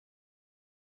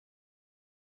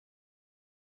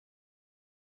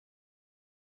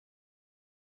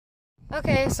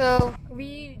Okay, so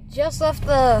we just left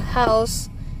the house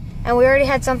and we already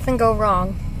had something go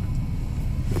wrong.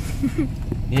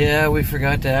 Yeah, we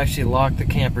forgot to actually lock the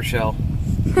camper shell.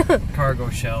 Cargo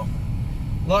shell.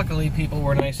 Luckily, people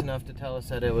were nice enough to tell us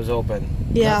that it was open.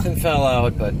 Yeah. Nothing fell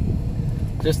out, but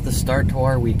just the start to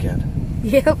our weekend.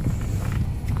 Yep.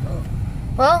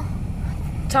 Well,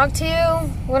 talk to you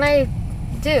when I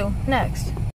do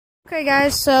next. Okay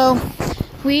guys, so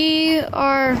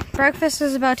breakfast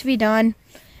is about to be done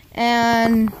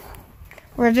and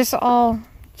we're just all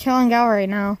chilling out right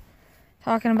now,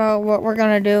 talking about what we're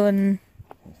gonna do and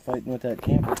fighting with that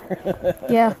camper.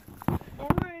 Yeah.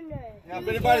 Yeah, if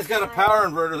anybody's got a power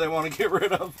inverter they want to get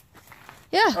rid of.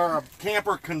 Yeah. Or a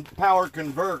camper power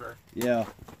converter. Yeah.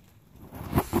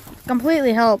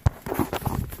 Completely help.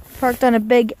 Parked on a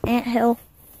big anthill.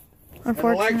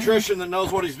 Unfortunately. An electrician that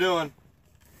knows what he's doing.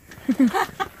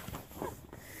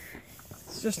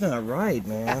 It's just not right,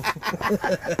 man.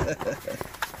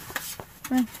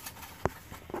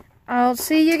 I'll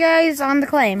see you guys on the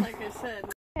claim. Like I said.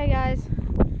 Hey guys,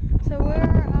 so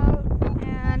we're out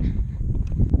and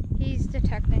he's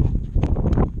detecting.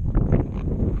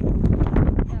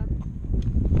 Yeah.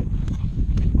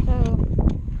 So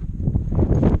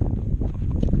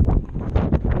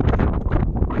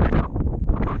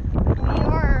we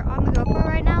are on the GoPro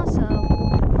right now, so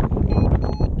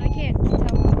I can't tell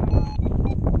what's going on.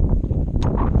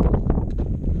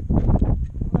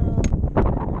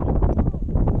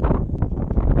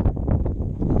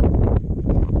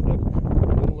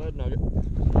 Little lead nugget.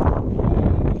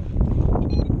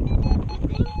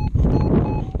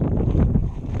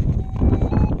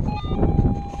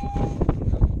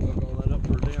 We're gonna let up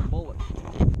for a damn bullet.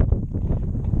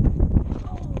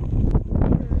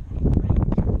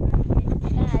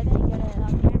 Yeah, I didn't get it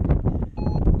on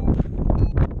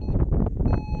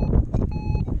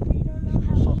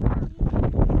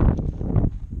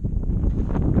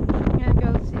I'm gonna go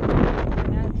see what my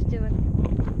dad's doing.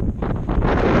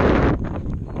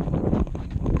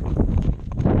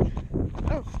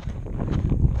 Oh,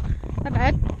 my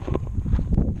bad.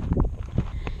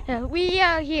 Yeah, we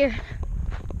out here.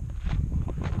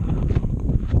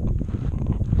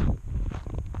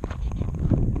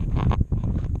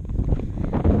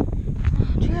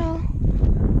 Drill.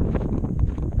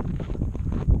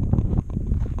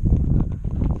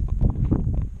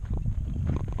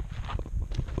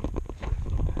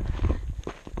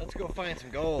 Let's go find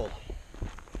some gold.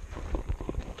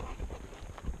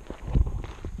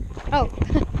 Oh,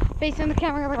 facing the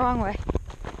camera the wrong way.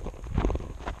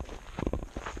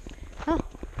 Oh.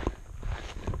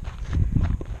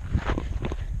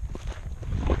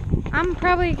 I'm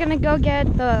probably gonna go get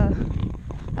a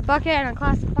bucket and a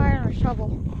classifier and a shovel.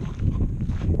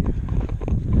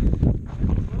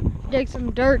 Dig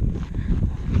some dirt.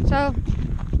 So,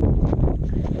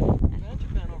 Magic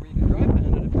pen over, you can dry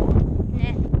pan it if you want.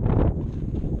 nah.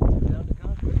 Down to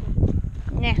concrete.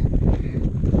 Nah.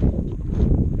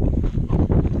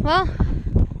 Well,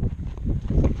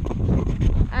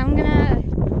 I'm gonna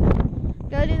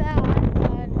go do that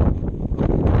and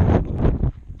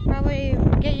probably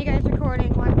get you guys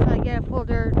recording once I get a full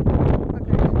dirt.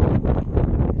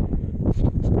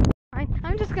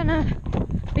 I'm just gonna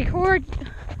record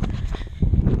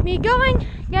me going,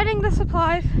 getting the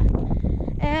supplies,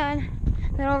 and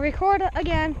then I'll record it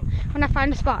again when I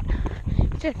find a spot,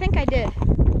 which I think I did.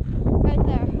 Right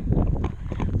there.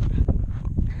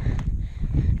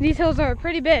 These hills are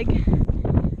pretty big.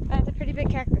 That's a pretty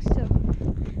big cactus too.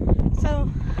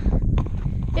 So,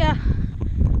 yeah.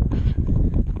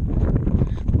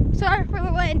 Sorry for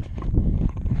the wind.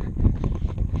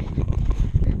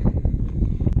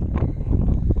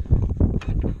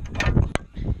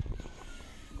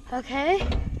 Okay.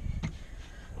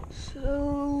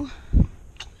 So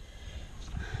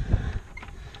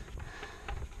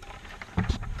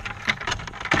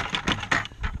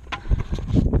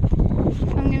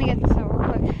I'm gonna get this out real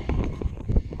quick.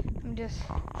 I'm just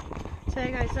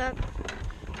setting guys up.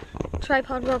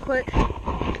 Tripod real quick.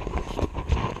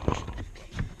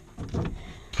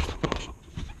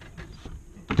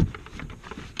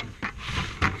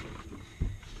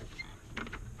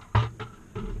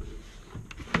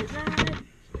 Do that.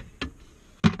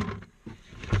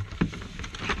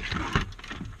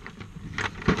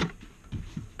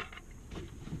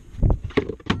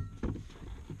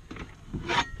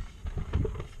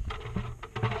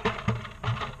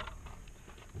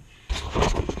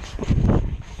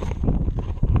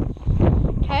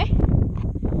 Okay.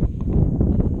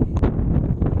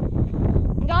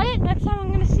 Got it. Next time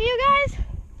I'm gonna see you guys,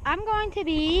 I'm going to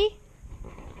be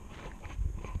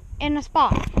in a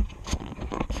spot.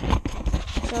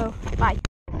 So, bye.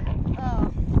 Oh,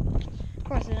 of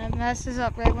course it messes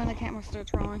up right when the camera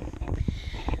starts rolling.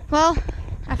 Well,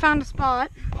 I found a spot,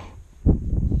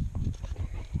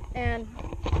 and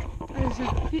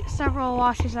there's several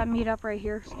washes that meet up right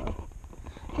here, so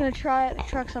I'm gonna try it. The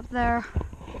truck's up there,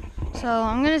 so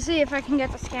I'm gonna see if I can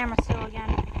get the camera still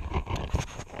again.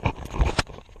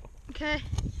 Okay,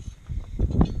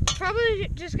 probably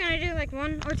just gonna do like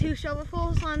 1 or 2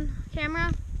 shovelfuls on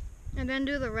camera, and then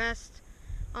do the rest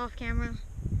off camera.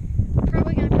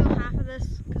 Probably gonna fill half of this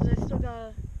because I still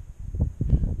gotta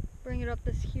bring it up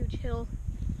this huge hill.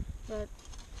 But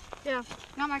yeah,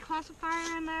 got my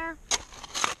classifier in there.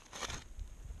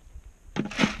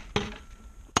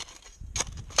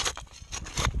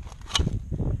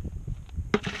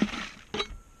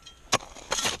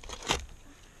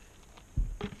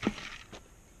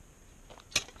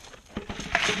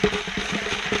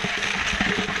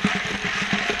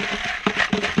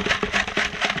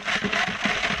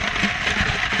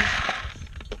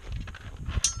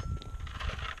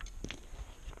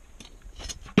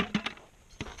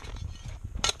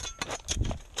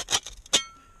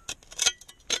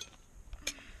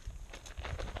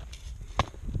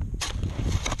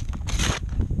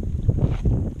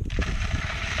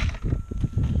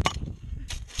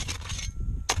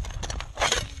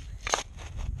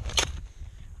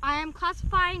 I am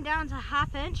classifying down to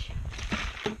 1/2 inch,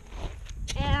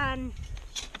 and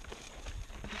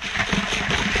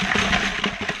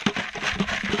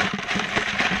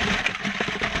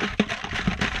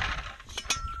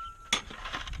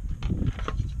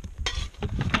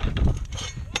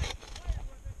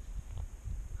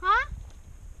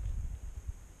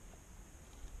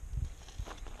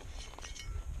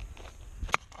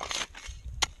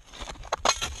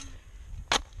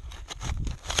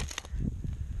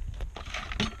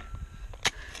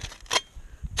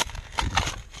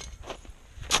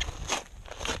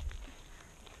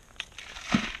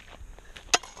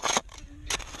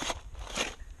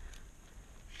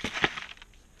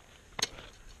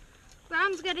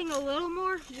ground's getting a little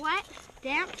more wet,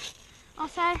 damp, I'll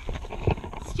say.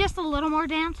 It's just a little more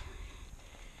damp.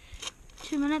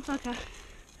 2 minutes, okay.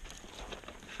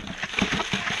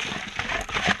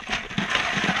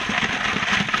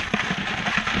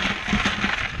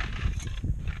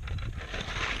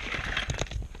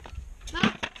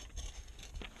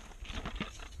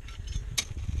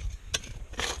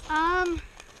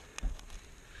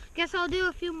 Guess I'll do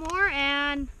a few more,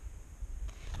 and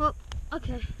well,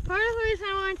 okay. Part of the reason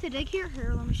I wanted to dig here,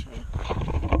 let me show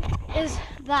you, is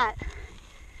that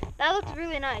looks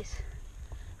really nice.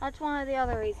 That's one of the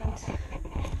other reasons.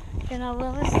 Gonna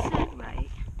let this sit right,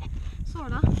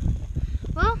 sorta.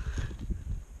 Well,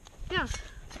 yeah.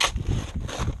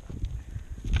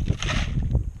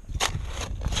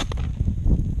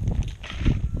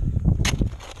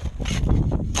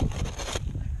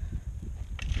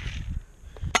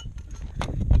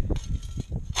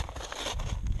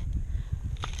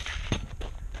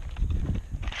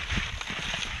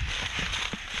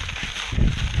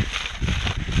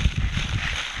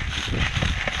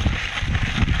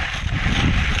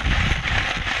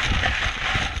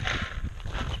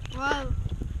 Whoa.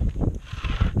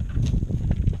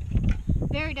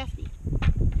 Very dusty.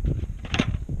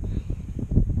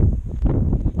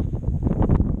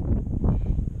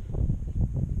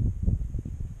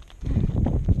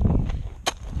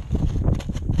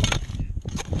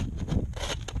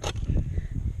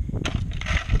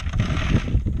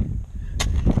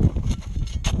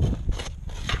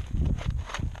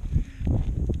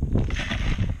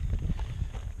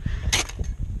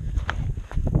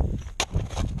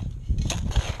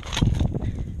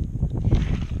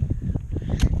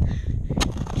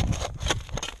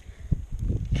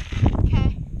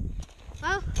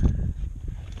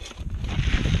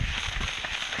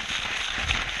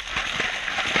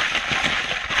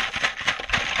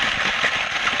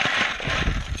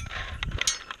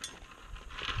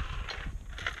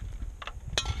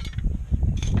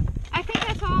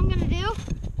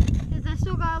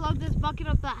 This bucket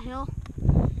up that hill.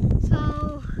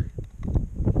 So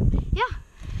yeah,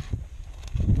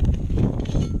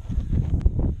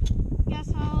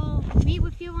 guess I'll meet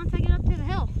with you once I get up to the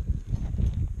hill.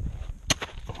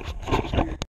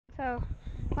 So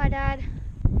my dad,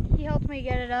 he helped me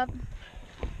get it up.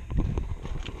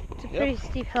 It's a pretty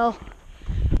steep hill.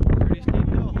 Pretty steep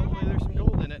hill. Hopefully there's some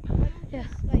gold in it. Yeah.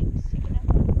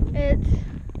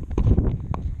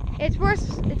 It's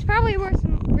worse. It's probably worse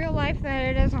in real life than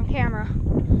it is on camera.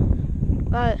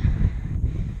 But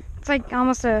it's like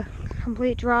almost a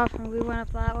complete drop, and we went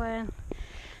up that way. And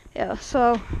yeah.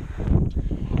 So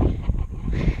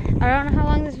I don't know how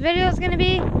long this video is going to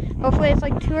be. Hopefully it's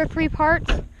like 2 or 3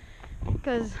 parts.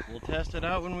 Because we'll test it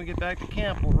out when we get back to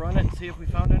camp. We'll run it and see if we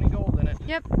found any gold in it.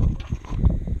 Yep.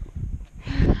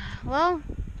 Well,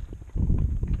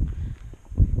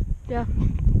 yeah,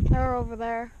 they're over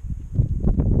there.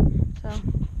 So,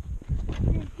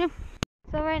 yeah.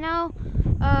 So right now,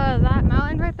 that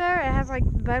mountain right there, it has like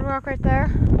bedrock right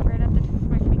there, right at the tip of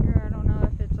my finger. I don't know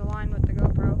if it's aligned with the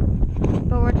GoPro,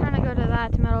 but we're trying to go to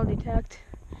that to metal detect.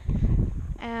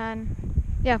 And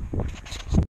yeah.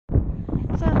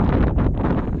 So,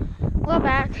 we're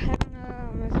back. I don't know,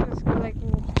 am I supposed to go like,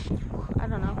 I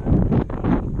don't know.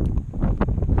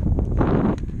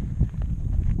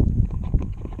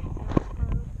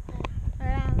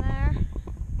 Right down there.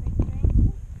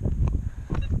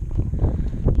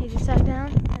 He just sat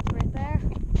down. That's right there.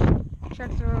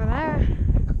 Sharks are over there.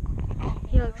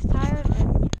 He looks tired.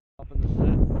 Up in the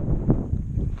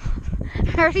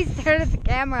I already stared at the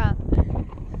camera.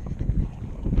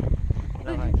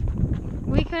 Nice.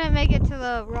 We couldn't make it to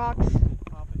the rocks.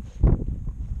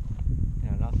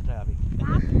 Yeah, not stabby.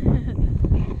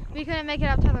 We couldn't make it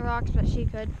up to the rocks, but she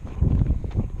could.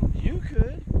 You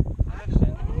could. I've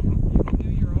seen you can do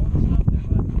your own stuff there,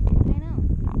 bud. I know.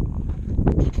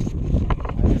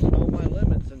 I just know my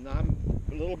limits, and I'm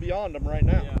a little beyond them right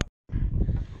now. Yeah.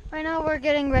 Right now we're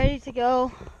getting ready to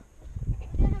go.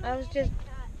 I just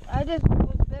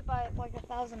was bit by like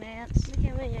 1,000 ants. I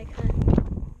can't wait, I could.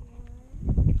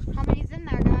 How many's in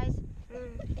there, guys?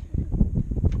 Like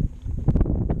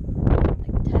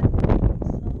 10. So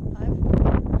 5.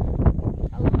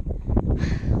 Oh.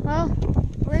 Well,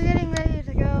 we're getting ready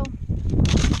to go.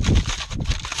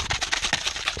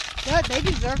 Good, they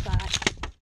deserve that.